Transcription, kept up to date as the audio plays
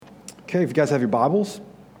Okay, if you guys have your Bibles,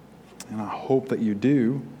 and I hope that you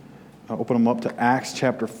do, open them up to Acts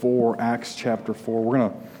chapter 4. Acts chapter 4.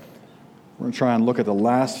 We're gonna try and look at the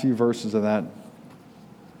last few verses of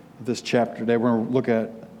this chapter today. We're going to look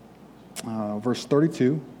at verse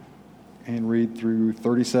 32 and read through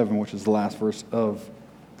 37, which is the last verse of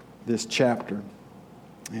this chapter.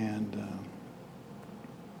 And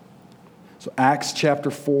so Acts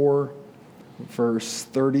chapter 4, verse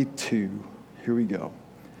 32. Here we go.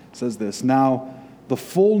 It says this: Now the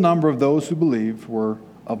full number of those who believed were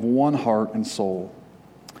of one heart and soul,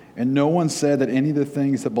 and no one said that any of the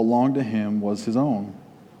things that belonged to him was his own,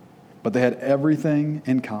 but they had everything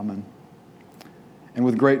in common. And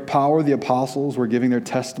with great power the apostles were giving their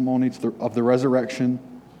testimony of the resurrection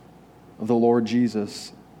of the Lord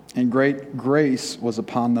Jesus, and great grace was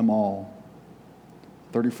upon them all.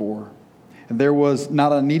 34. And there was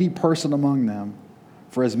not a needy person among them,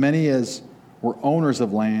 for as many as were owners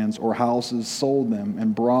of lands or houses sold them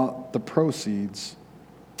and brought the proceeds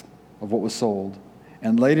of what was sold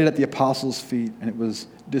and laid it at the apostles' feet, and it was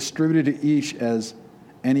distributed to each as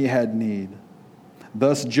any had need.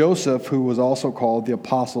 Thus Joseph, who was also called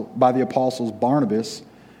by the apostles Barnabas,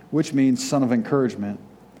 which means son of encouragement,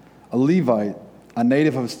 a Levite, a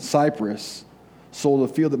native of Cyprus, sold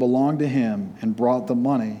a field that belonged to him and brought the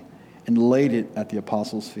money and laid it at the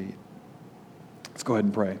apostles' feet. Let's go ahead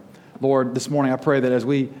and pray. Lord, this morning I pray that as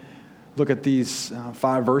we look at these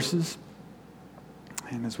 5 verses,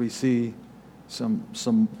 and as we see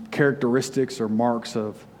some characteristics or marks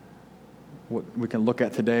of what we can look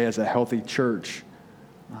at today as a healthy church,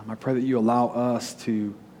 I pray that you allow us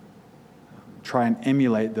to try and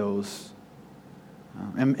emulate those.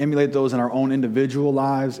 Emulate those in our own individual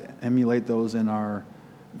lives, emulate those in our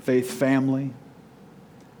faith family.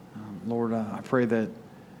 Lord, I pray that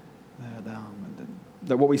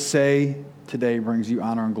what we say today brings you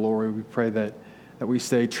honor and glory. We pray that we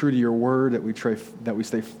stay true to your word, that we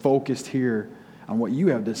stay focused here on what you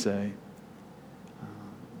have to say.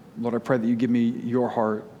 Lord, I pray that you give me your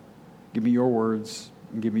heart, give me your words,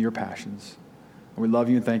 and give me your passions. And we love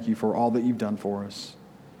you and thank you for all that you've done for us.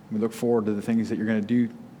 We look forward to the things that you're going to do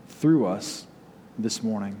through us this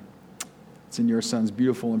morning. It's in your Son's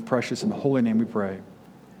beautiful and precious and holy name we pray.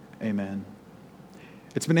 Amen.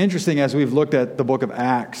 It's been interesting as we've looked at the book of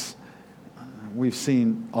Acts. We've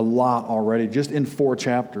seen a lot already, just in 4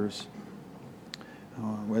 chapters.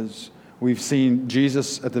 As we've seen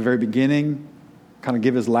Jesus at the very beginning kind of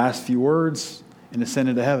give his last few words and ascend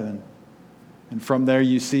into heaven. And from there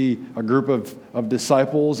you see a group of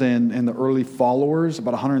disciples and the early followers,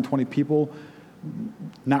 about 120 people,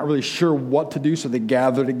 not really sure what to do, so they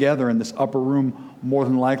gather together in this upper room, more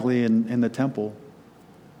than likely in the temple.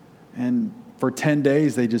 And for 10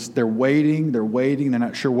 days, they're waiting, they're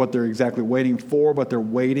not sure what they're exactly waiting for, but they're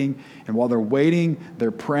waiting. And while they're waiting,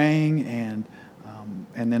 they're praying, and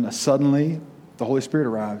then suddenly the Holy Spirit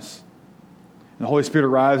arrives. And the Holy Spirit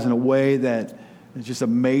arrives in a way that is just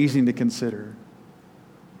amazing to consider.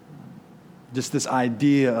 Just this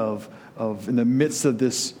idea of in the midst of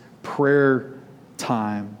this prayer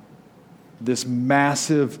time, this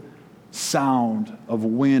massive sound of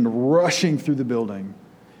wind rushing through the building,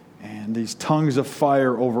 and these tongues of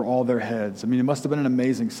fire over all their heads. I mean, it must have been an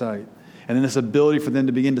amazing sight. And then this ability for them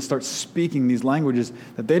to begin to start speaking these languages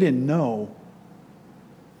that they didn't know.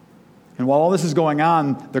 And while all this is going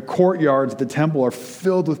on, the courtyards of the temple are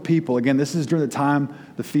filled with people. Again, this is during the time,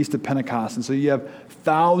 the Feast of Pentecost. And so you have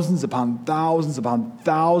thousands upon thousands upon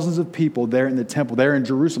thousands of people there in the temple, there in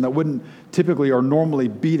Jerusalem, that wouldn't typically or normally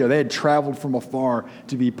be there. They had traveled from afar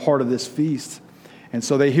to be part of this feast. And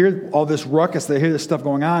so they hear all this ruckus, they hear this stuff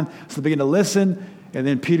going on, so they begin to listen, and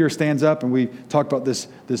then Peter stands up, and we talked about this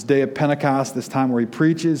day of Pentecost, this time where he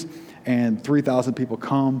preaches, and 3,000 people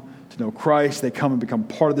come to know Christ. They come and become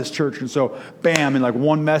part of this church, and so, bam, in like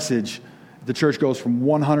one message, the church goes from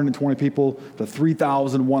 120 people to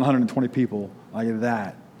 3,120 people, like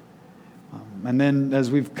that. And then, as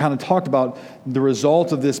we've kind of talked about, the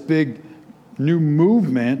result of this big new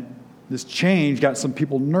movement, this change, got some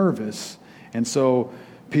people nervous. And so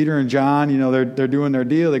Peter and John, they're doing their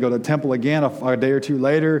deal. They go to the temple again a day or two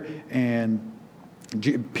later, and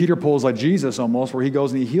Peter pulls like Jesus almost, where he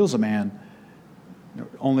goes and he heals a man.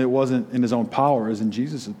 Only it wasn't in his own power, it was in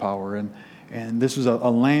Jesus' power. And this was a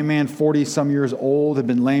lame man, 40-some years old, had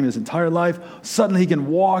been lame his entire life. Suddenly he can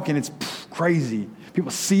walk, and it's crazy.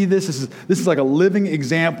 People see this. This is like a living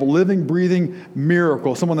example, living, breathing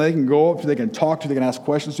miracle. Someone that they can go up to, they can talk to, they can ask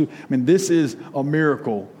questions to. I mean, this is a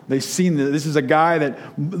miracle. They've seen this. This is a guy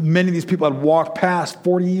that many of these people had walked past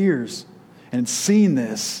 40 years and seen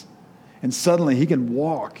this. And suddenly he can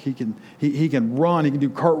walk, he can run, he can do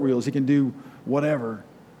cartwheels, he can do whatever.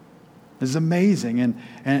 This is amazing.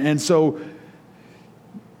 And so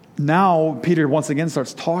now Peter once again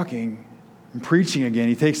starts talking and preaching again.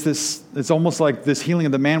 He takes this, it's almost like this healing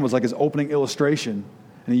of the man was like his opening illustration.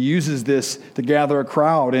 And he uses this to gather a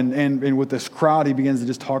crowd. And with this crowd, he begins to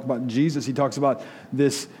just talk about Jesus. He talks about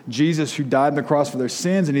this Jesus who died on the cross for their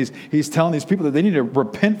sins. And he's telling these people that they need to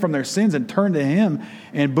repent from their sins and turn to him.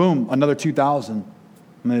 And boom, another 2,000.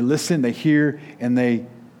 And they listen, they hear, and they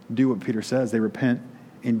do what Peter says. They repent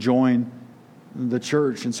and join the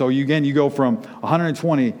church. And so you go from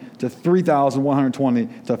 120 to 3,120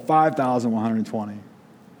 to 5,120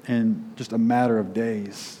 in just a matter of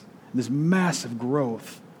days. This massive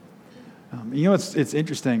growth. It's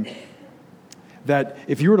interesting that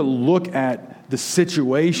if you were to look at the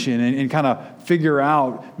situation and kind of figure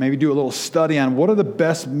out, maybe do a little study on what are the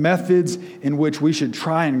best methods in which we should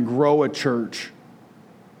try and grow a church,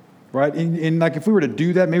 right? And like if we were to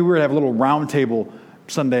do that, maybe we were to have a little round table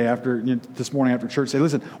Sunday this morning after church. Say,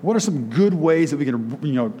 listen, what are some good ways that we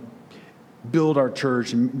can, build our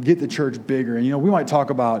church and get the church bigger? And we might talk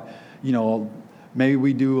about, maybe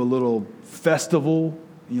we do a little festival.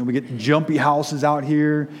 We get jumpy houses out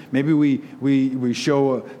here. Maybe we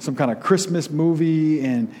show some kind of Christmas movie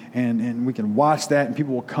and we can watch that, and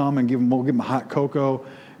people will come and we'll give them hot cocoa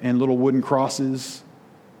and little wooden crosses,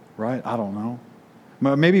 right? I don't know.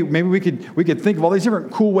 Maybe we could think of all these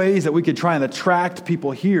different cool ways that we could try and attract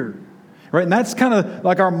people here, right? And that's kind of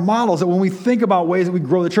like our models, that when we think about ways that we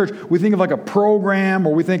grow the church, we think of like a program,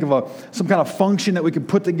 or we think of some kind of function that we could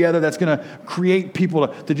put together that's going to create people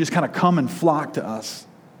to just kind of come and flock to us.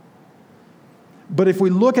 But if we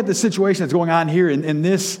look at the situation that's going on here in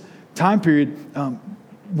this time period,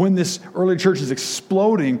 when this early church is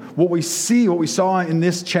exploding, what we saw in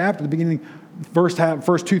this chapter, the beginning, first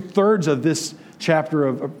 2/3 of this chapter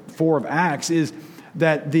of 4 of Acts, is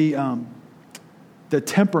that the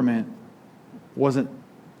temperament wasn't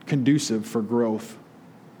conducive for growth,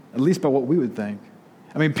 at least by what we would think.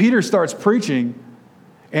 I mean, Peter starts preaching,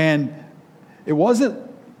 and it wasn't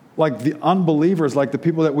like the unbelievers, like the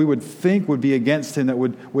people that we would think would be against him, that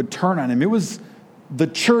would turn on him. It was the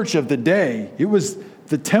church of the day. It was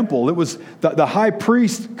the temple. It was the high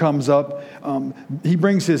priest comes up. He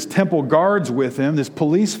brings his temple guards with him, this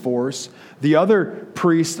police force. The other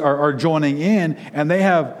priests are joining in, and they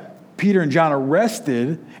have Peter and John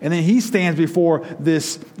arrested, and then he stands before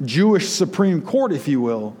this Jewish Supreme Court, if you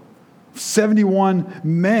will. 71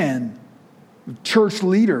 men, church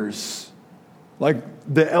leaders, like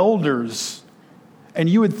the elders. And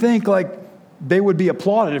you would think like they would be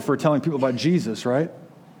applauded for telling people about Jesus, right?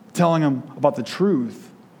 Telling them about the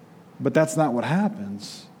truth. But that's not what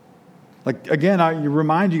happens. Like, again, I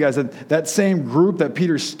remind you guys that same group that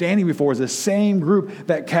Peter's standing before is the same group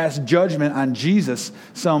that cast judgment on Jesus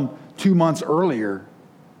some 2 months earlier.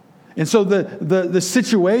 And so the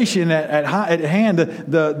situation at hand,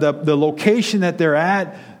 the location that they're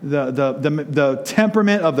at, the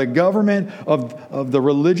temperament of the government, of the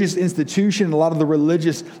religious institution, a lot of the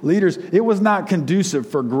religious leaders, it was not conducive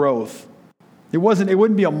for growth. It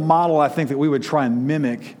wouldn't be a model, I think, that we would try and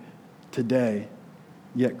mimic today.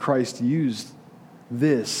 Yet Christ used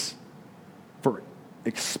this for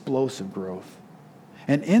explosive growth.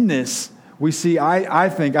 And in this, we see, I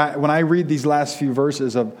think, when I read these last few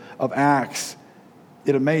verses of Acts,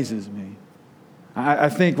 it amazes me. I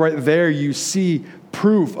think right there you see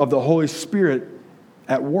proof of the Holy Spirit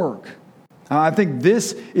at work. I think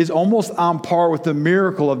this is almost on par with the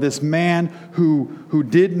miracle of this man who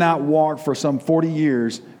did not walk for some 40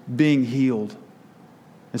 years being healed.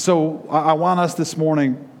 And so I want us this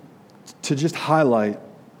morning to just highlight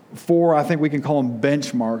 4, I think we can call them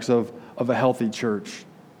benchmarks of a healthy church.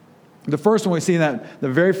 The first one we see in the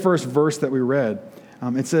very first verse that we read,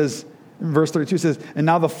 it says, in verse 32, it says, "And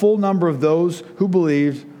now the full number of those who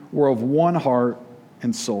believed were of one heart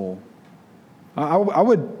and soul." I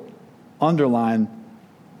would underline,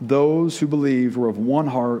 those who believed were of one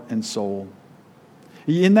heart and soul.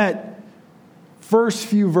 In that first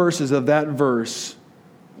few verses of that verse,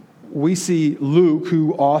 we see Luke,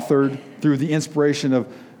 who authored through the inspiration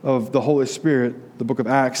of the Holy Spirit, the book of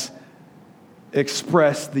Acts,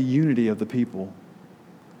 express the unity of the people.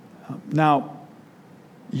 Now,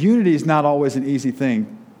 unity is not always an easy thing,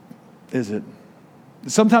 is it?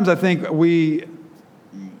 Sometimes I think we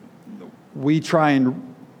try and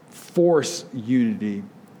force unity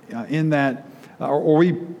in that, or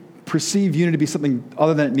we perceive unity to be something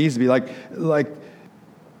other than it needs to be. Like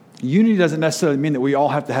unity doesn't necessarily mean that we all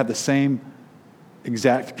have to have the same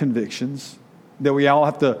exact convictions. that we all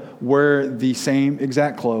have to wear the same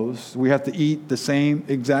exact clothes. We have to eat the same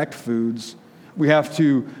exact foods. We have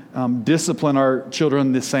to discipline our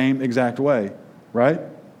children the same exact way, right?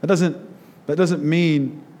 That doesn't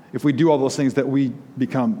mean if we do all those things that we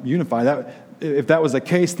become unified. If that was the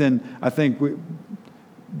case, then I think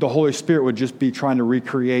the Holy Spirit would just be trying to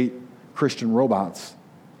recreate Christian robots.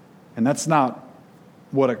 And that's not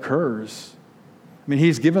what occurs. I mean,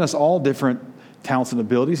 He's given us all different talents and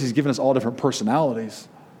abilities. He's given us all different personalities.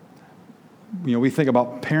 You know, we think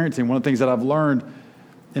about parenting. One of the things that I've learned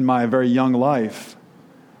in my very young life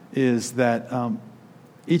is that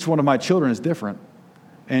each one of my children is different.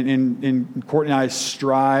 And Courtney and I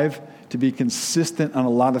strive to be consistent on a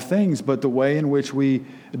lot of things, but the way in which we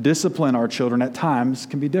discipline our children at times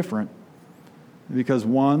can be different. Because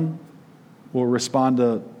one will respond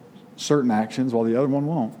to certain actions while the other one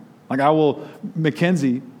won't. Like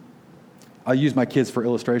Mackenzie, I use my kids for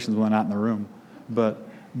illustrations when I'm not in the room. But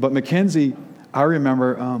Mackenzie, I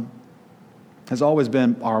remember, has always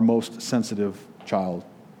been our most sensitive child.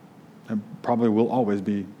 And probably will always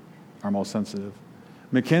be our most sensitive.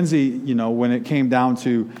 Mackenzie, you know, when it came down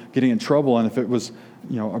to getting in trouble, and if it was,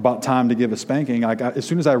 you know, about time to give a spanking, as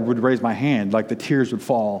soon as I would raise my hand, like the tears would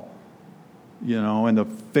fall, you know, and the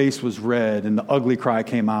face was red, and the ugly cry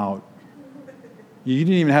came out. You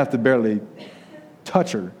didn't even have to barely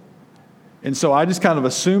touch her. And so I just kind of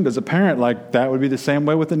assumed as a parent, like, that would be the same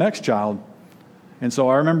way with the next child. And so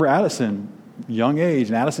I remember Addison, young age,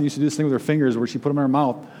 and Addison used to do this thing with her fingers where she put them in her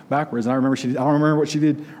mouth backwards. And I don't remember what she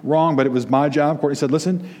did wrong, but it was my job. Courtney said,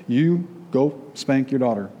 listen, you go spank your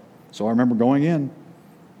daughter. So I remember going in,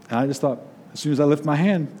 and I just thought, as soon as I lift my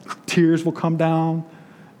hand, tears will come down.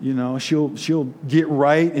 You know, she'll get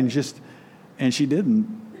right, and she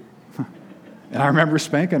didn't. And I remember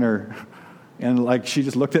spanking her. And like she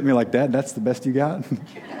just looked at me like, Dad, that's the best you got?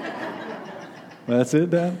 That's it,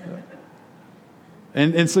 Dad?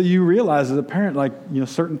 And so you realize as a parent, like, you know,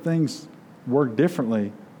 certain things work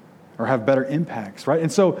differently or have better impacts, right?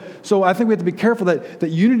 And so I think we have to be careful that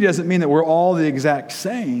unity doesn't mean that we're all the exact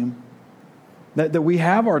same, that we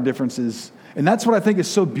have our differences. And that's what I think is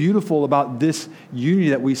so beautiful about this unity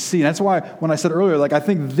that we see. And that's why when I said earlier, like, I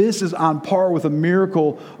think this is on par with a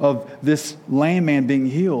miracle of this lame man being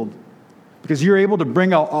healed. Because you're able to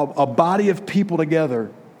bring a body of people together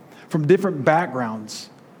from different backgrounds.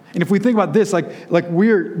 And if we think about this, like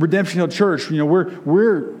we're Redemption Hill Church, you know,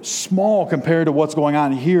 we're small compared to what's going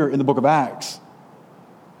on here in the book of Acts.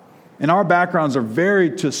 And our backgrounds are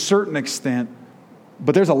varied to a certain extent,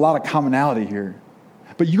 but there's a lot of commonality here.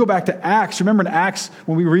 But you go back to Acts, remember in Acts,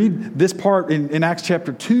 when we read this part in Acts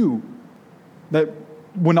chapter 2, that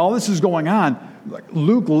when all this is going on, like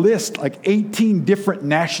Luke lists like 18 different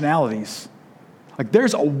nationalities. Like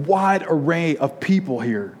there's a wide array of people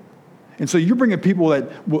here. And so you're bringing people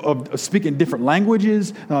that speak in different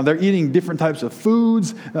languages. They're eating different types of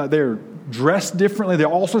foods. They're dressed differently. There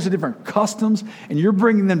are all sorts of different customs. And you're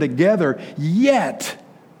bringing them together. Yet,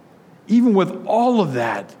 even with all of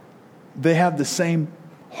that, they have the same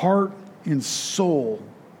heart and soul.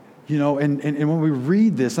 You know, and when we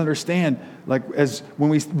read this, understand, like as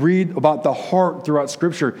when we read about the heart throughout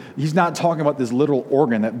Scripture, he's not talking about this literal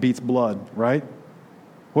organ that beats blood, right?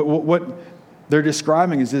 What they're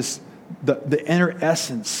describing is this, the inner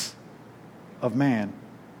essence of man.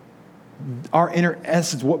 Our inner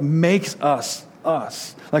essence, what makes us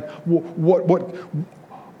us. Like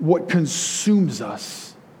what consumes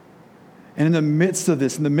us. And in the midst of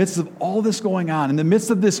this, in the midst of all this going on, in the midst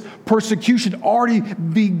of this persecution already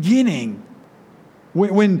beginning,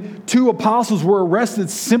 when two apostles were arrested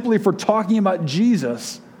simply for talking about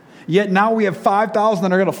Jesus, yet now we have 5,000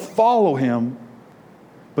 that are going to follow him,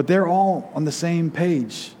 but they're all on the same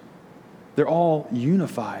page. They're all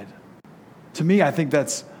unified. To me, I think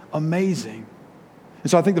that's amazing. And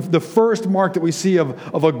so I think the first mark that we see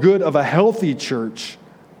of a healthy church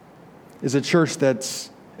is a church that's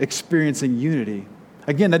experiencing unity.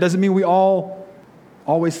 Again, that doesn't mean we all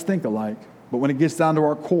always think alike, but when it gets down to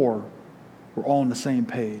our core, we're all on the same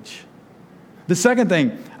page. The second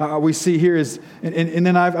thing we see here is, and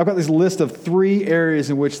then I've got this list of 3 areas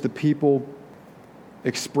in which the people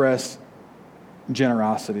express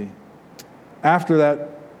generosity. After that,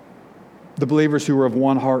 the believers who were of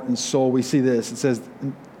one heart and soul, we see this. It says,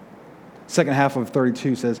 second half of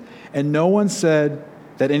 32 says, and no one said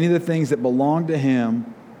that any of the things that belonged to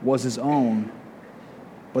him was his own,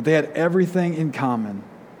 but they had everything in common.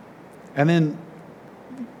 And then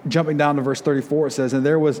jumping down to verse 34, it says, and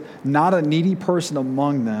there was not a needy person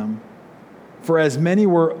among them, for as many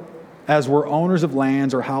as were owners of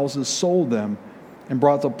lands or houses sold them and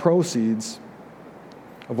brought the proceeds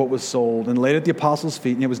of what was sold and laid it at the apostles'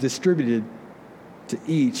 feet, and it was distributed to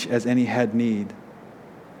each as any had need.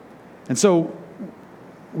 And so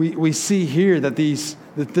we see here that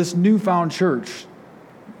this newfound church,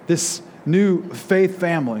 this new faith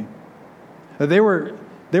family, that they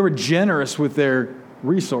were generous with their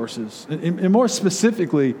resources, and more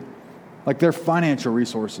specifically, like their financial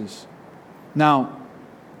resources. Now,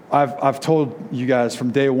 I've told you guys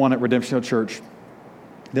from day one at Redemption Hill Church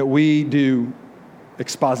that we do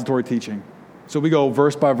expository teaching. So we go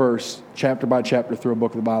verse by verse, chapter by chapter through a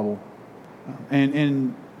book of the Bible.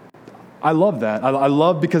 And I love that. I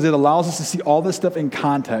love because it allows us to see all this stuff in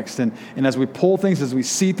context. And as we pull things, as we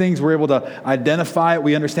see things, we're able to identify it.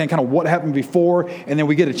 We understand kind of what happened before, and then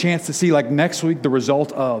we get a chance to see, like next week, the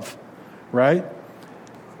result of, right?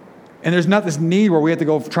 And there's not this need where we have to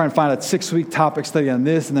go try and find a 6-week topic study on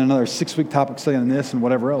this and then another 6-week topic study on this and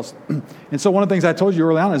whatever else. And so one of the things I told you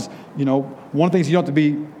early on is, one of the things you don't have to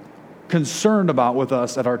be concerned about with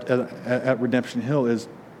us at Redemption Hill is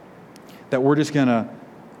that we're just going to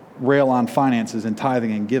rail on finances and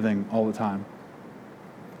tithing and giving all the time.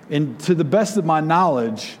 And to the best of my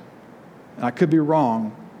knowledge, and I could be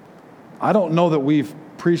wrong, I don't know that we've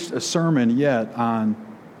preached a sermon yet on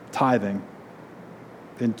tithing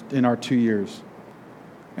in our 2 years.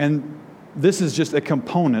 And this is just a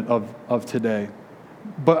component of today.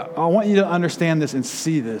 But I want you to understand this and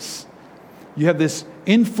see this. You have this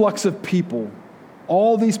influx of people,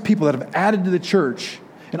 all these people that have added to the church.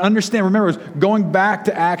 And understand, remember, it's going back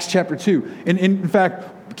to Acts chapter 2. And in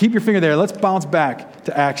fact, keep your finger there. Let's bounce back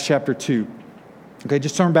to Acts chapter 2. Okay,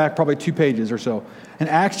 just turn back probably 2 pages or so. In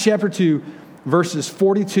Acts chapter 2, verses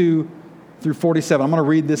 42 through 47. I'm going to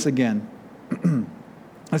read this again.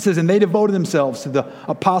 It says, "And they devoted themselves to the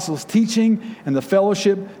apostles' teaching and the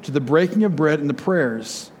fellowship, to the breaking of bread and the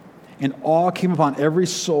prayers. And awe came upon every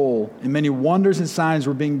soul, and many wonders and signs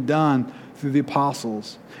were being done through the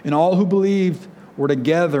apostles. And all who believed were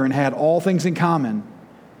together and had all things in common.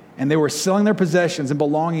 And they were selling their possessions and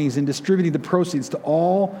belongings and distributing the proceeds to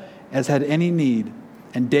all as had any need.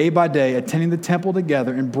 And day by day, attending the temple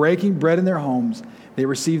together and breaking bread in their homes, they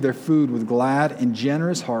received their food with glad and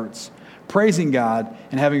generous hearts, praising God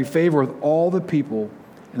and having favor with all the people.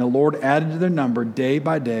 And the Lord added to their number day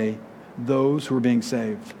by day those who were being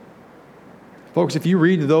saved." Folks, if you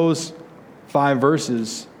read those 5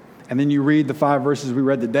 verses, and then you read the 5 verses we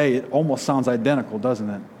read today, it almost sounds identical, doesn't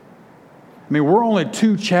it? I mean, we're only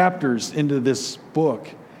 2 chapters into this book,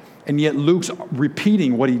 and yet Luke's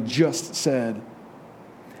repeating what he just said.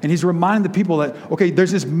 And he's reminding the people that, okay,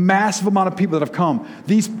 there's this massive amount of people that have come.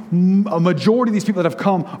 A majority of these people that have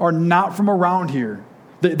come are not from around here.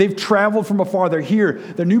 They've traveled from afar. They're here.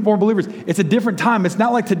 They're newborn believers. It's a different time. It's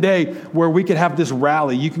not like today where we could have this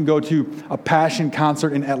rally. You can go to a Passion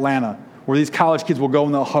concert in Atlanta where these college kids will go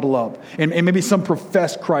and they'll huddle up. And maybe some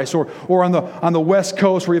profess Christ. Or on the West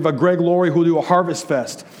Coast where you have a Greg Laurie who will do a Harvest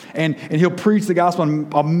Fest. And he'll preach the gospel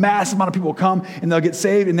and a massive amount of people will come and they'll get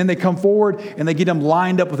saved. And then they come forward and they get them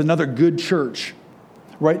lined up with another good church.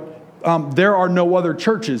 Right? There are no other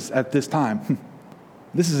churches at this time.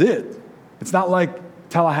 This is it. It's not like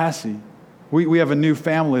Tallahassee. We have a new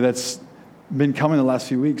family that's been coming the last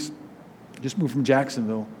few weeks. Just moved from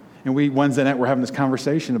Jacksonville. And Wednesday night, we're having this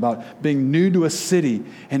conversation about being new to a city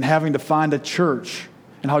and having to find a church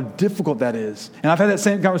and how difficult that is. And I've had that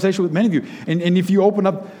same conversation with many of you. And if you open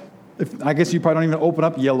up, I guess you probably don't even open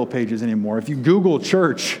up Yellow Pages anymore. If you Google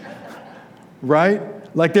church, right?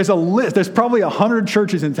 Like there's a list. There's probably 100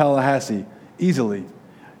 churches in Tallahassee, easily.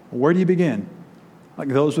 Where do you begin? Like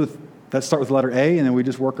those that start with the letter A and then we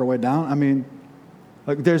just work our way down? I mean,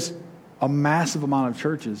 like there's a massive amount of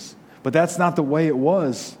churches. But that's not the way it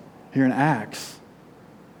was here in Acts.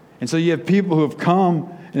 And so you have people who have come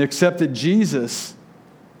and accepted Jesus,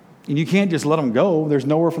 and you can't just let them go. There's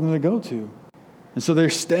nowhere for them to go to. And so they're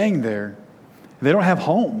staying there. They don't have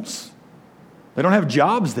homes. They don't have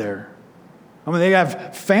jobs there. I mean, they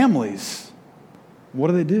have families. What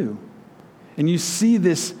do? And you see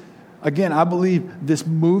this, again, I believe, this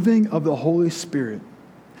moving of the Holy Spirit,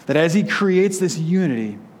 that as he creates this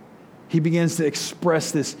unity, he begins to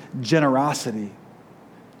express this generosity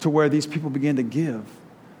to where these people begin to give.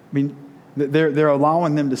 I mean, they're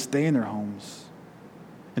allowing them to stay in their homes.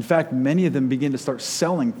 In fact, many of them begin to start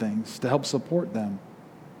selling things to help support them.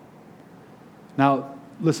 Now,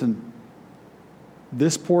 listen,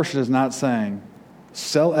 this portion is not saying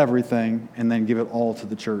sell everything and then give it all to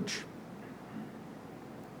the church.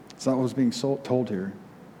 It's not what's being told here.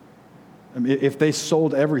 I mean, if they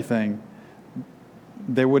sold everything,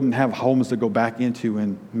 they wouldn't have homes to go back into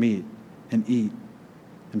and meet and eat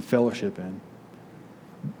and fellowship in.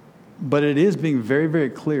 But it is being very, very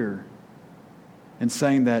clear in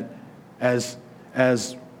saying that as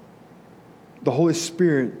the Holy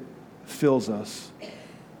Spirit fills us,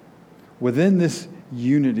 within this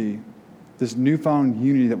unity, this newfound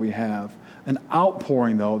unity that we have, an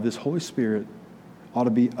outpouring, though, of this Holy Spirit ought to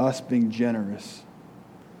be us being generous.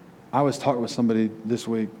 I was talking with somebody this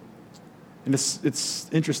week, and it's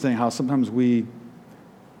interesting how sometimes we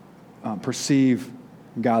perceive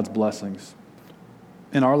God's blessings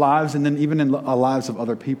in our lives and then even in the lives of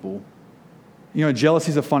other people. You know, jealousy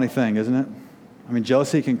is a funny thing, isn't it? I mean,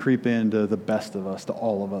 jealousy can creep into the best of us, to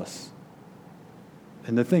all of us.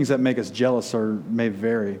 And the things that make us jealous may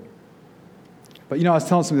vary. But, you know, I was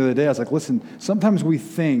telling somebody the other day, I was like, listen, sometimes we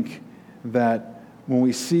think that when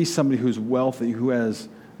we see somebody who's wealthy, who has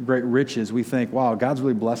great riches, we think, wow, God's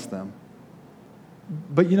really blessed them.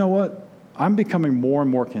 But you know what? I'm becoming more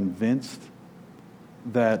and more convinced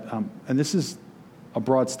that, and this is a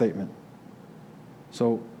broad statement,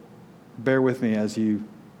 so bear with me as you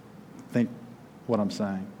think what I'm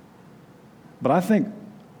saying. But I think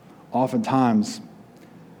oftentimes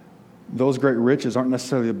those great riches aren't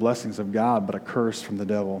necessarily the blessings of God, but a curse from the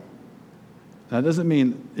devil. Now, that doesn't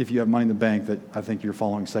mean if you have money in the bank that I think you're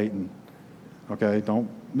following Satan. Okay, don't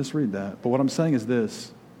misread that. But what I'm saying is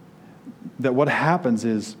this, that what happens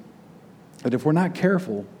is that if we're not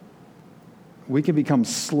careful, we can become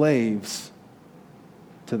slaves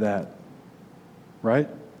to that, right?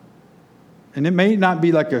 And it may not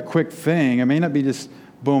be like a quick thing. It may not be just,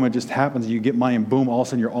 boom, it just happens. You get money and boom, all of a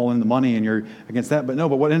sudden you're all in the money and you're against that. But no,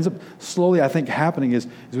 but what ends up slowly, I think, happening is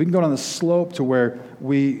we can go down the slope to where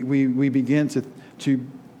we begin to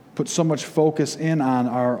put so much focus in on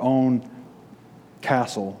our own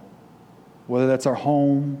castle, whether that's our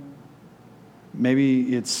home,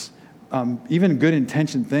 maybe it's even good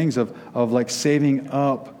intentioned things of like saving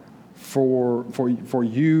up for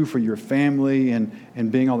you, for your family,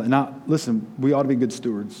 and being all that. Now, listen, we ought to be good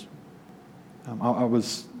stewards. I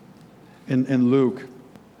was in Luke,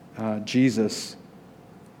 Jesus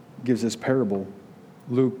gives this parable.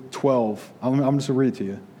 Luke 12. I'm just going to read it to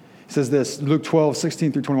you. It says this, Luke 12,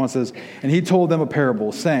 16 through 21 says, and he told them a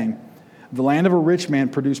parable, saying, the land of a rich man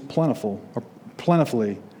produced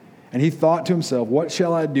plentifully. And he thought to himself, what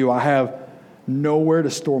shall I do? I have nowhere to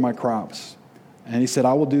store my crops. And he said,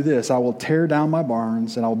 I will do this. I will tear down my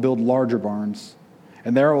barns, and I will build larger barns.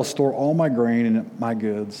 And there I will store all my grain and my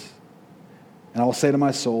goods. And I will say to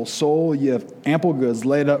my soul, soul, you have ample goods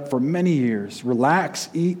laid up for many years. Relax,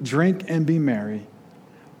 eat, drink, and be merry.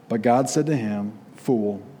 But God said to him,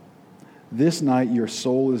 fool, this night your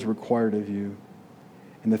soul is required of you.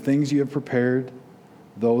 And the things you have prepared,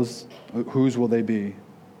 those whose will they be?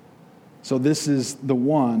 So this is the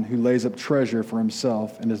one who lays up treasure for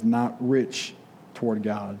himself and is not rich toward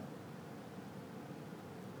God.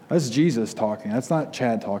 That's Jesus talking. That's not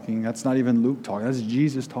Chad talking. That's not even Luke talking. That's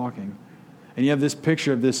Jesus talking. And you have this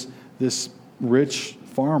picture of this rich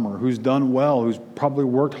farmer who's done well, who's probably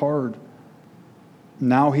worked hard.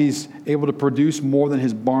 Now he's able to produce more than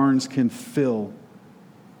his barns can fill.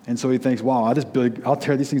 And so he thinks, wow, I'll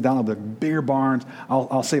tear these things down. I'll build bigger barns.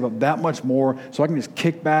 I'll save up that much more so I can just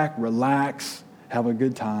kick back, relax, have a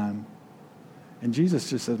good time. And Jesus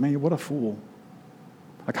just says, man, what a fool.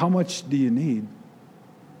 Like, how much do you need?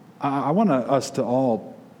 I want us to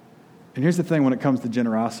all, and here's the thing when it comes to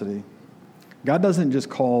generosity. God doesn't just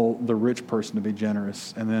call the rich person to be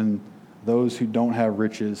generous and then those who don't have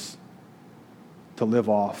riches to live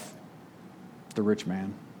off the rich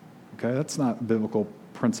man. Okay, that's not biblical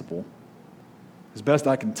principle. As best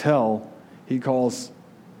I can tell, he calls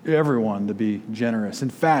everyone to be generous.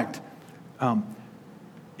 In fact,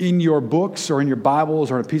 in your books or in your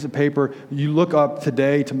Bibles or on a piece of paper, you look up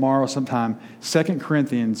today, tomorrow, sometime, 2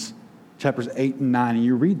 Corinthians chapters 8 and 9, and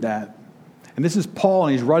you read that. And this is Paul,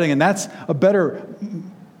 and he's writing, and that's a better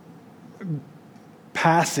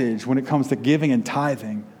passage when it comes to giving and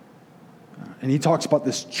tithing. And he talks about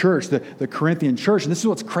this church, the Corinthian church, and this is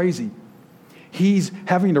what's crazy. He's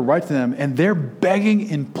having to write to them, and they're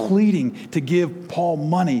begging and pleading to give Paul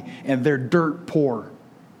money, and they're dirt poor.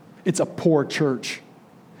 It's a poor church,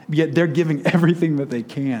 yet they're giving everything that they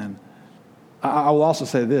can. I will also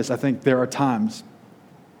say this. I think there are times,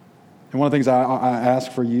 and one of the things I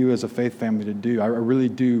ask for you as a faith family to do, I really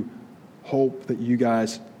do hope that you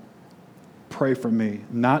guys pray for me,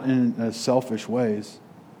 not in selfish ways,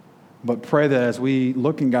 but pray that as we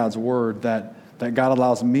look in God's Word, that God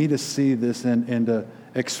allows me to see this and to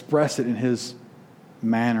express it in His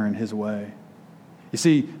manner, in His way. You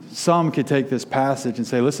see, some could take this passage and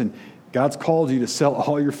say, listen, God's called you to sell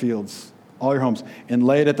all your fields, all your homes, and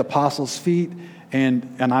lay it at the apostles' feet, and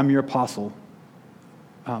I'm your apostle.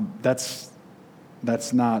 That's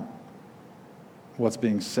not what's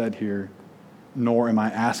being said here, nor am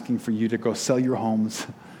I asking for you to go sell your homes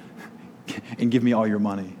and give me all your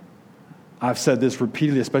money. I've said this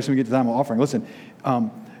repeatedly, especially when we get to the time of offering. Listen,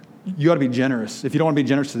 you ought to be generous. If you don't want to be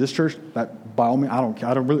generous to this church, that by all means, I don't care.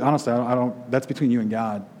 Honestly, that's between you and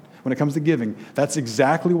God. When it comes to giving, that's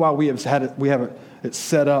exactly why we have it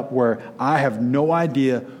set up where I have no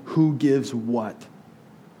idea who gives what.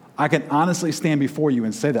 I can honestly stand before you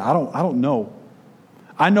and say that I don't know.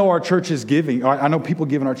 I know our church is giving. I know people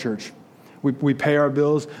give in our church. We pay our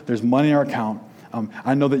bills. There's money in our account.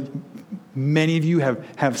 I know that many of you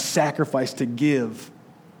have sacrificed to give.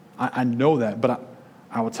 I know that, but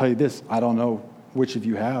I will tell you this. I don't know which of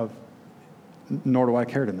you have, nor do I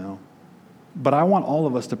care to know. But I want all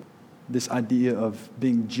of us to, this idea of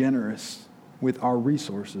being generous with our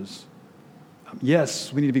resources.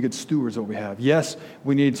 Yes, we need to be good stewards of what we have. Yes,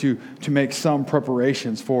 we need to make some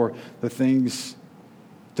preparations for the things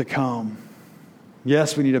to come.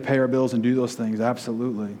 Yes, we need to pay our bills and do those things,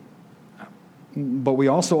 absolutely. But we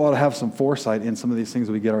also ought to have some foresight in some of these things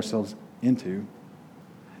that we get ourselves into.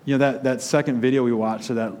 You know, that second video we watched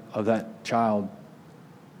of that child,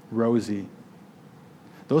 Rosie,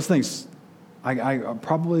 those things, I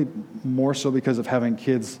probably more so because of having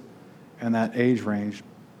kids in that age range,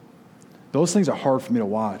 those things are hard for me to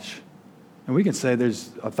watch. And we can say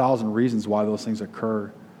there's 1,000 reasons why those things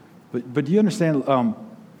occur. But do you understand,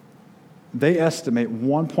 they estimate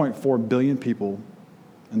 1.4 billion people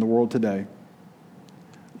in the world today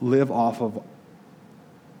live off of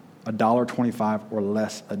 $1.25 or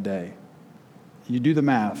less a day. You do the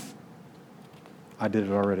math. I did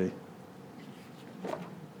it already.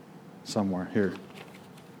 Somewhere here.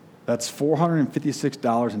 That's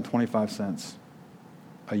 $456.25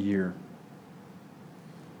 a year.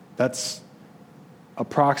 That's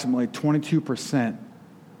approximately 22%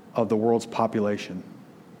 of the world's population.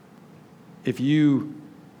 If you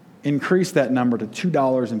increase that number to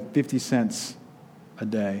 $2.50 a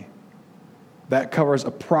day, that covers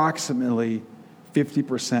approximately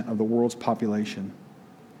 50% of the world's population.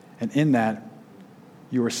 And in that,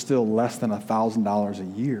 you are still less than $1,000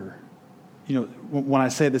 a year. You know, when I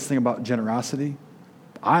say this thing about generosity,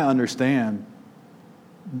 I understand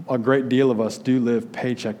a great deal of us do live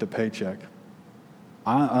paycheck to paycheck.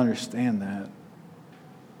 I understand that.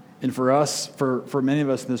 And for us, for many of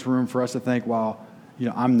us in this room, for us to think, well, you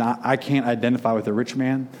know, I can't identify with the rich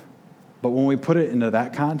man. But when we put it into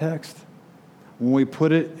that context, when we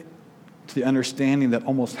put it to the understanding that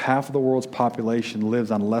almost half of the world's population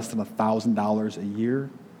lives on less than $1,000 a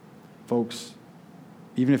year, folks,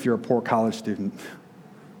 even if you're a poor college student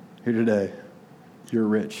here today, you're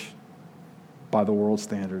rich by the world's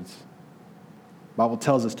standards. The Bible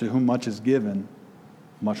tells us to whom much is given,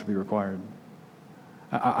 much will be required.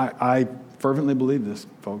 I fervently believe this,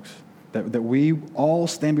 folks, that we all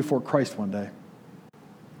stand before Christ one day,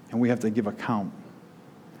 and we have to give account.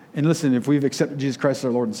 And listen, if we've accepted Jesus Christ as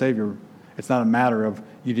our Lord and Savior, it's not a matter of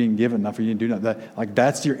you didn't give enough or you didn't do enough.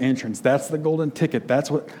 That's your entrance. That's the golden ticket.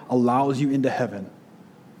 That's what allows you into heaven.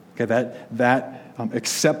 Okay, that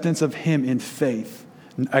acceptance of Him in faith,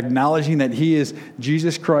 acknowledging that He is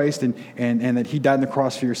Jesus Christ and that He died on the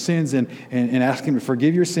cross for your sins and asking Him to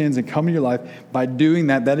forgive your sins and come in your life. By doing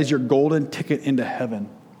that, that is your golden ticket into heaven.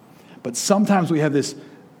 But sometimes we have this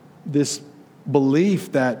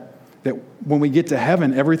belief that when we get to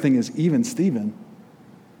heaven, everything is even Steven.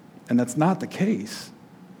 And that's not the case.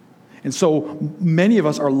 And so many of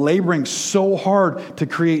us are laboring so hard to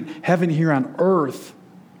create heaven here on earth,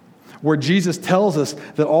 where Jesus tells us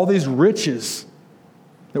that all these riches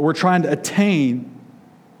that we're trying to attain,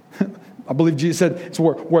 I believe Jesus said, it's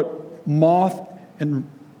what moth and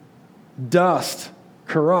dust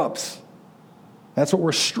corrupts. That's what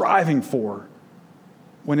we're striving for.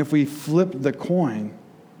 When if we flipped the coin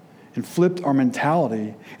and flipped our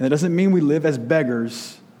mentality, and that doesn't mean we live as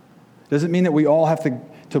beggars, doesn't mean that we all have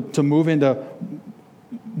to move into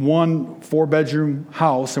one 4-bedroom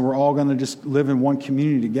house and we're all going to just live in one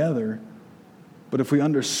community together. But if we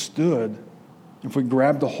understood, if we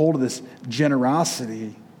grabbed a hold of this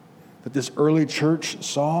generosity that this early church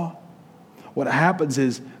saw, what happens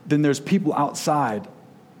is then there's people outside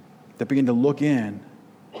that begin to look in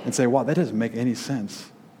and say, wow, that doesn't make any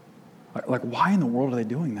sense. Like, why in the world are they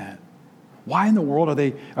doing that? Why in the world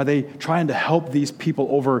are they trying to help these people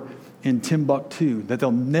over in Timbuktu that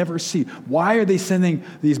they'll never see? Why are they sending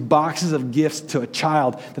these boxes of gifts to a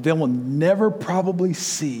child that they will never probably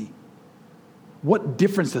see? What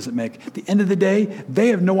difference does it make? At the end of the day, they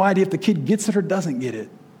have no idea if the kid gets it or doesn't get it.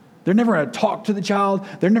 They're never going to talk to the child.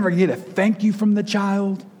 They're never going to get a thank you from the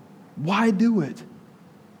child. Why do it?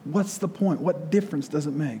 What's the point? What difference does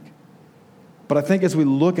it make? But I think as we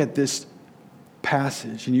look at this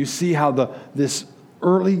passage and you see how this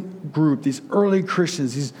early group, these early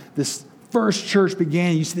Christians, this first church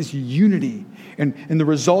began, you see this unity. And the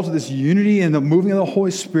result of this unity and the moving of the Holy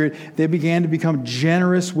Spirit, they began to become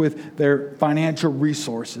generous with their financial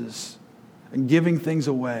resources and giving things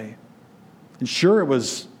away. And sure,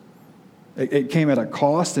 it came at a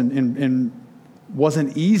cost and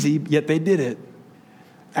wasn't easy, yet they did it.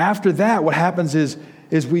 After that, what happens is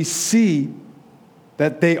we see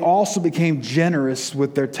that they also became generous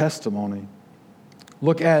with their testimony.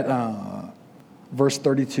 Look at verse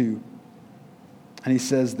 32. And he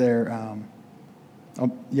says there,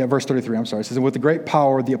 verse 33, I'm sorry. It says, "And with the great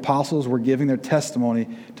power, the apostles were giving their testimony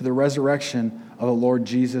to the resurrection of the Lord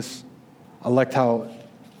Jesus." I liked how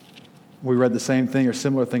we read the same thing or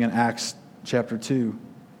similar thing in Acts chapter 2,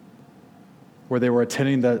 where they were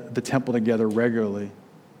attending the temple together regularly,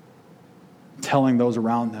 telling those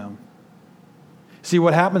around them. See,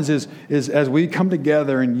 what happens is as we come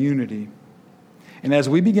together in unity, and as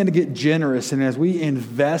we begin to get generous, and as we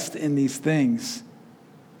invest in these things,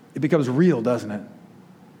 it becomes real, doesn't it?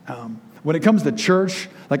 When it comes to church,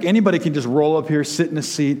 like anybody can just roll up here, sit in a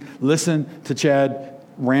seat, listen to Chad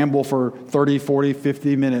ramble for 30, 40,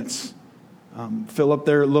 50 minutes, fill up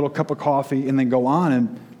their little cup of coffee, and then go on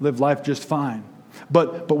and live life just fine.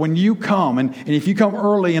 But when you come, and if you come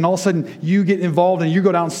early and all of a sudden you get involved and you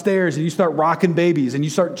go downstairs and you start rocking babies and you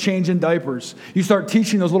start changing diapers, you start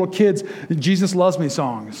teaching those little kids Jesus Loves Me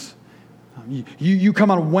songs. You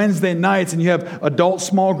come on Wednesday nights and you have adult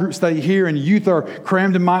small group study here and youth are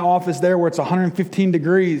crammed in my office there where it's 115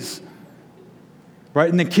 degrees. Right?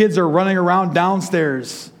 And the kids are running around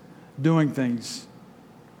downstairs doing things.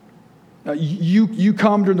 You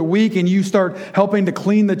come during the week and you start helping to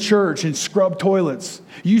clean the church and scrub toilets.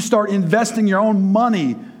 You start investing your own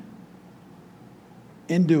money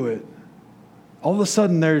into it. All of a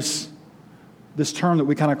sudden there's this term that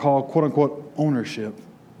we kind of call quote unquote ownership,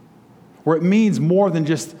 where it means more than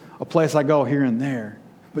just a place I go here and there.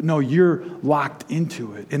 But no, you're locked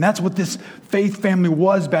into it. And that's what this faith family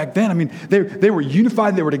was back then. I mean, they were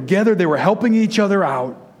unified, they were together, they were helping each other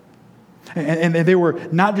out. And they were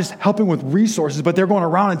not just helping with resources, but they're going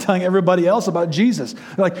around and telling everybody else about Jesus.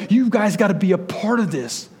 They're like, you guys got to be a part of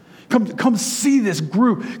this. Come see this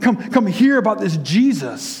group. Come hear about this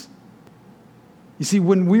Jesus. You see,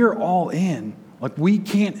 when we're all in, like we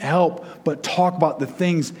can't help but talk about the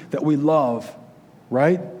things that we love,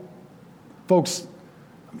 right? Folks,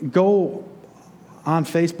 go on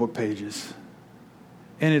Facebook pages,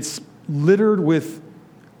 and it's littered with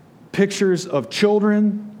pictures of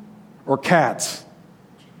children or cats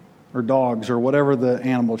or dogs or whatever the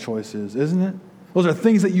animal choice is, isn't it? Those are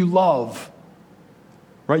things that you love,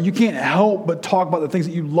 right? You can't help but talk about the things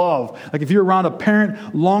that you love. Like if you're around a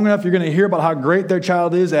parent long enough, you're going to hear about how great their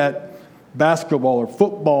child is at basketball or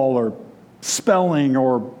football or spelling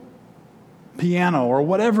or piano or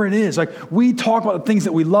whatever it is. Like we talk about the things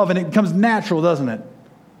that we love and it becomes natural, doesn't it?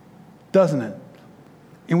 Doesn't it?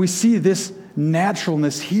 And we see this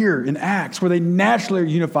naturalness here in Acts where they naturally are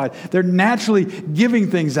unified. They're naturally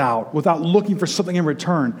giving things out without looking for something in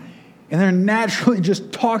return. And they're naturally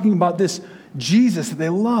just talking about this Jesus that they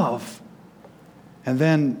love. And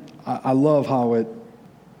then I love how it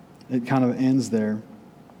kind of ends there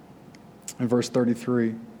in verse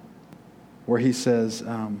 33 where he says,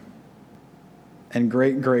 and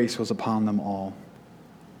great grace was upon them all.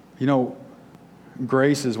 You know,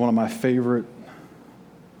 grace is one of my favorite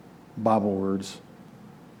Bible words.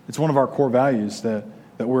 It's one of our core values that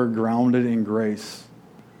we're grounded in grace.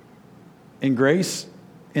 And grace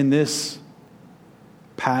in this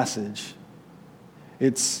passage,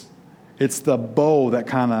 it's the bow that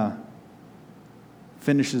kind of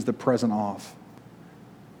finishes the present off.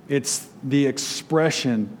 It's the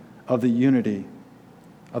expression of the unity,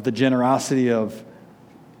 of the generosity of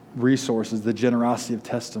resources, the generosity of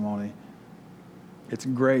testimony. It's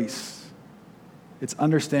grace. It's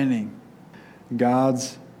understanding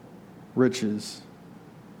God's riches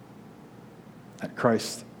at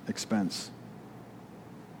Christ's expense.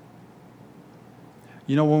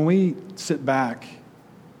 You know, when we sit back,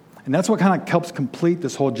 and that's what kind of helps complete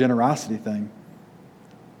this whole generosity thing.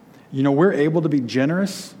 You know, we're able to be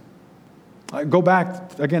generous. Go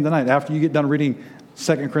back again tonight after you get done reading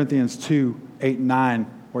 2 Corinthians 2, 8, and 9,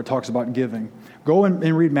 where it talks about giving. Go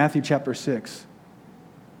and read Matthew chapter 6,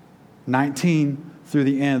 19 through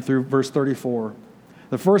the end, through verse 34.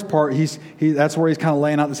 The first part, that's where he's kind of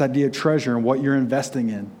laying out this idea of treasure and what you're investing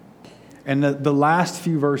in. And the last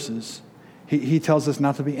few verses, he tells us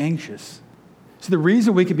not to be anxious. So the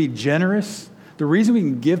reason we can be generous, the reason we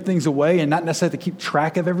can give things away and not necessarily have to keep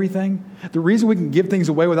track of everything, the reason we can give things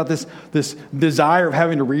away without this desire of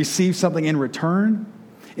having to receive something in return,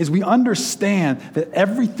 is we understand that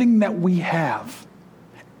everything that we have,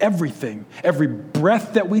 everything, every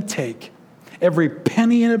breath that we take, every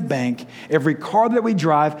penny in a bank, every car that we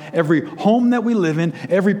drive, every home that we live in,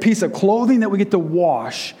 every piece of clothing that we get to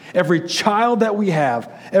wash, every child that we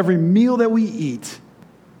have, every meal that we eat,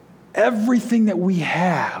 everything that we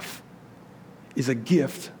have is a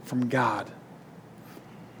gift from God.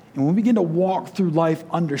 And when we begin to walk through life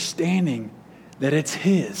understanding that it's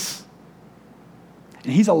His,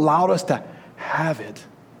 and He's allowed us to have it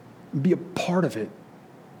and be a part of it,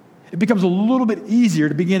 it becomes a little bit easier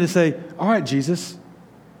to begin to say, all right, Jesus,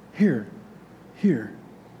 here.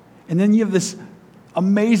 And then you have this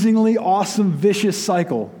amazingly awesome, vicious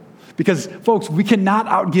cycle. Because, folks, we cannot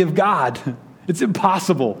outgive God. It's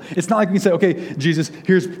impossible. It's not like we can say, okay, Jesus,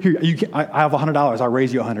 I have $100. I'll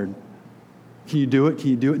raise you 100. Can you do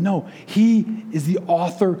it? No. He is the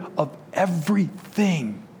author of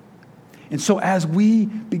everything. And so as we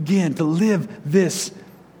begin to live this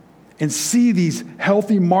and see these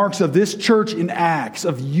healthy marks of this church in Acts,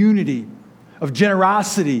 of unity, of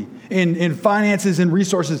generosity in finances and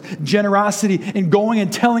resources, generosity in going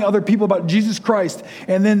and telling other people about Jesus Christ,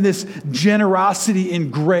 and then this generosity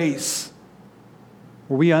in grace,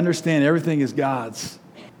 where we understand everything is God's.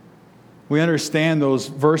 We understand those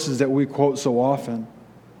verses that we quote so often.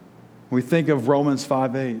 We think of Romans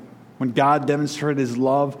 5:8, when God demonstrated His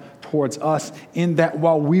love towards us in that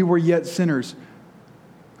while we were yet sinners,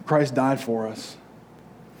 Christ died for us.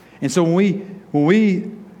 And so when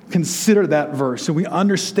we consider that verse, so we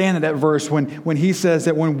understand that verse when He says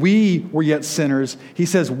that when we were yet sinners, He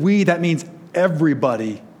says we, that means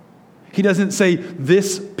everybody. He doesn't say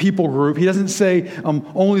this people group. He doesn't say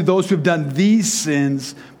only those who have done these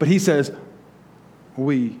sins, but He says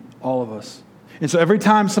we, all of us. And so every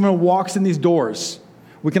time someone walks in these doors,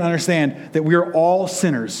 we can understand that we are all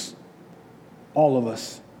sinners, all of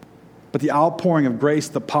us. But the outpouring of grace,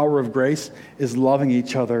 the power of grace, is loving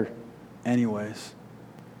each other anyways.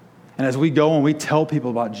 And as we go and we tell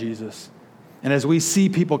people about Jesus, and as we see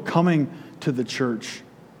people coming to the church,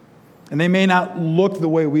 and they may not look the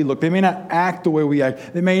way we look, they may not act the way we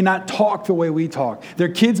act, they may not talk the way we talk, their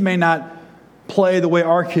kids may not play the way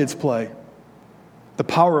our kids play, the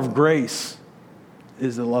power of grace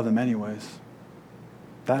is to love them anyways.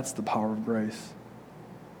 That's the power of grace.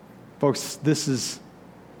 Folks, this is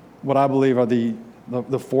what I believe are the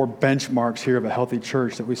 4 benchmarks here of a healthy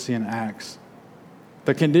church that we see in Acts.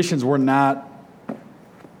 The conditions were not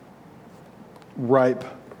ripe,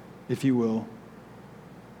 if you will.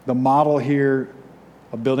 The model here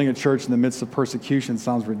of building a church in the midst of persecution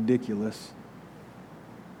sounds ridiculous.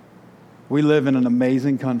 We live in an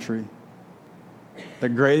amazing country, the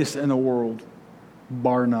greatest in the world,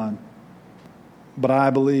 bar none. But I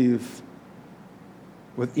believe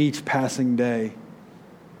with each passing day,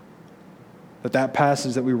 that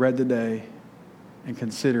passage that we read today and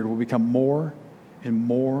considered will become more and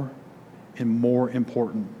more and more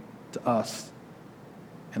important to us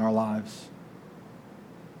in our lives.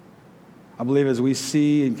 I believe as we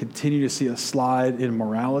see and continue to see a slide in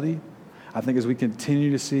morality, I think as we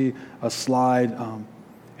continue to see a slide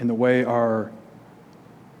in the way our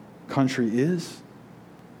country is,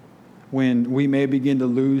 when we may begin to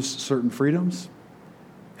lose certain freedoms,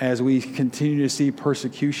 as we continue to see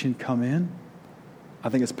persecution come in, I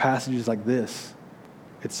think it's passages like this,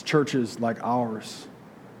 it's churches like ours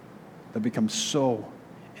that become so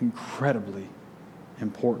incredibly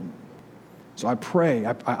important. So I pray,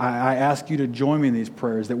 I ask you to join me in these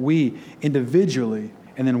prayers, that we individually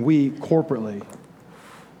and then we corporately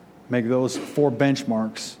make those 4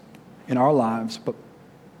 benchmarks in our lives, but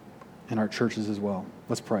in our churches as well.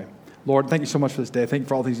 Let's pray. Lord, thank you so much for this day. Thank you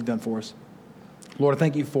for all the things you've done for us. Lord, I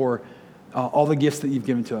thank you for all the gifts that you've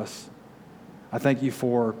given to us. I thank you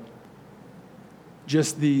for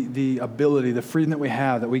just the ability, the freedom that we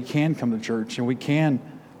have, that we can come to church and we can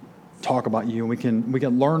talk about you, and we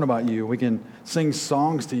can learn about you, we can sing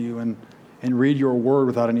songs to you and read your word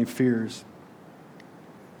without any fears.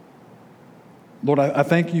 Lord, I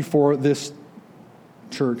thank you for this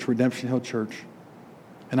church, Redemption Hill Church.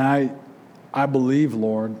 And I believe,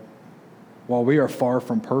 Lord, while we are far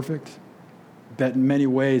from perfect, that in many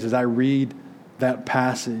ways, as I read that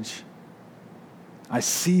passage, I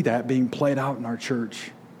see that being played out in our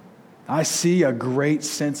church. I see a great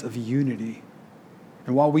sense of unity.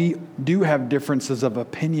 And while we do have differences of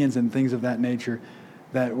opinions and things of that nature,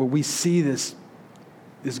 that we see this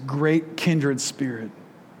great kindred spirit.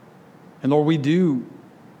 And Lord, we do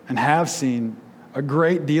and have seen a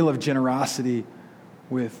great deal of generosity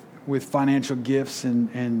with financial gifts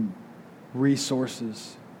and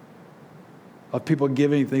resources, of people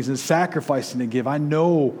giving things and sacrificing to give. I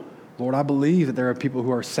know, Lord, I believe that there are people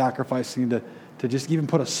who are sacrificing to just even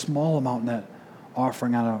put a small amount in that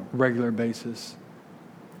offering on a regular basis.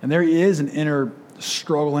 And there is an inner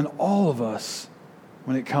struggle in all of us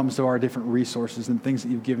when it comes to our different resources and things that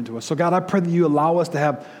you've given to us. So God, I pray that you allow us to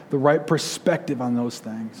have the right perspective on those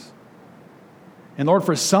things. And Lord,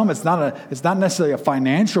 for some, it's not necessarily a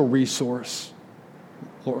financial resource,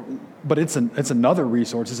 Lord, but it's another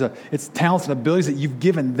resource. It's talents and abilities that you've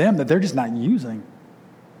given them that they're just not using.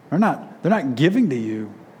 They're not giving to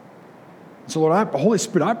you. So Lord, Holy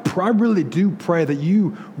Spirit, I really do pray that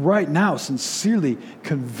you right now sincerely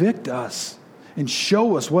convict us and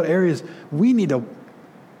show us what areas we need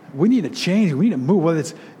to change, we need to move, whether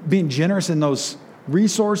it's being generous in those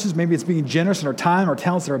resources, maybe it's being generous in our time, our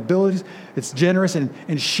talents, our abilities, it's generous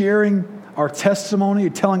in sharing our testimony,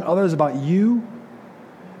 telling others about you.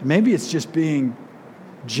 Maybe it's just being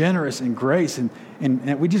generous in grace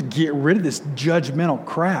and we just get rid of this judgmental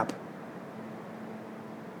crap.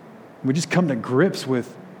 We just come to grips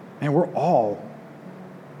with, man, we're all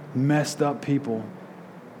messed up people.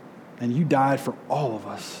 And you died for all of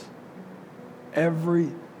us. Every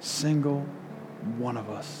single one of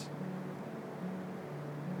us.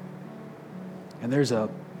 And there's a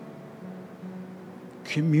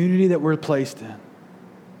community that we're placed in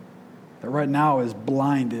that right now is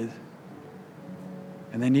blinded.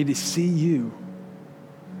 And they need to see you.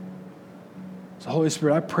 So Holy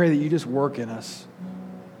Spirit, I pray that you just work in us.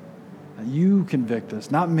 That you convict us.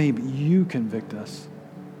 Not me, but you convict us.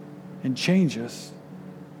 And change us.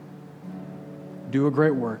 Do a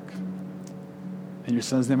great work. In your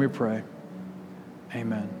Son's name we pray.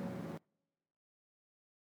 Amen.